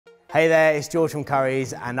Hey there, it's George from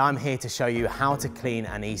Currys and I'm here to show you how to clean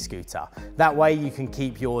an e-scooter. That way you can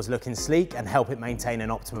keep yours looking sleek and help it maintain an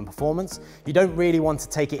optimum performance. You don't really want to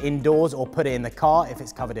take it indoors or put it in the car if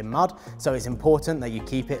it's covered in mud, so it's important that you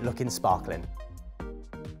keep it looking sparkling.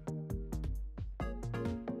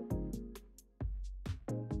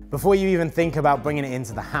 Before you even think about bringing it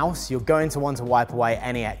into the house, you're going to want to wipe away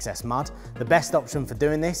any excess mud. The best option for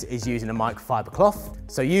doing this is using a microfiber cloth.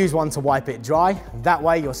 So use one to wipe it dry. That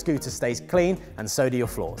way your scooter stays clean and so do your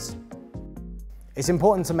floors. It's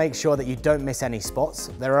important to make sure that you don't miss any spots.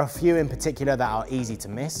 There are a few in particular that are easy to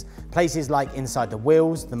miss. Places like inside the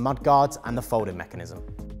wheels, the mud guards and the folding mechanism.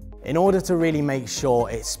 In order to really make sure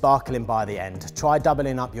it's sparkling by the end, try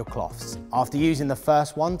doubling up your cloths. After using the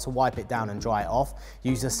first one to wipe it down and dry it off,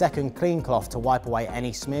 use the second clean cloth to wipe away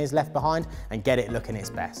any smears left behind and get it looking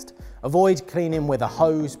its best. Avoid cleaning with a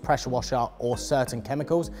hose, pressure washer or certain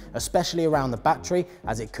chemicals, especially around the battery,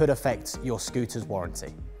 as it could affect your scooter's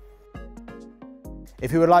warranty.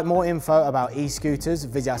 If you would like more info about e-scooters,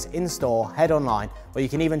 visit us in store, head online, or you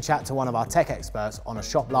can even chat to one of our tech experts on a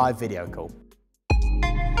Shop Live video call.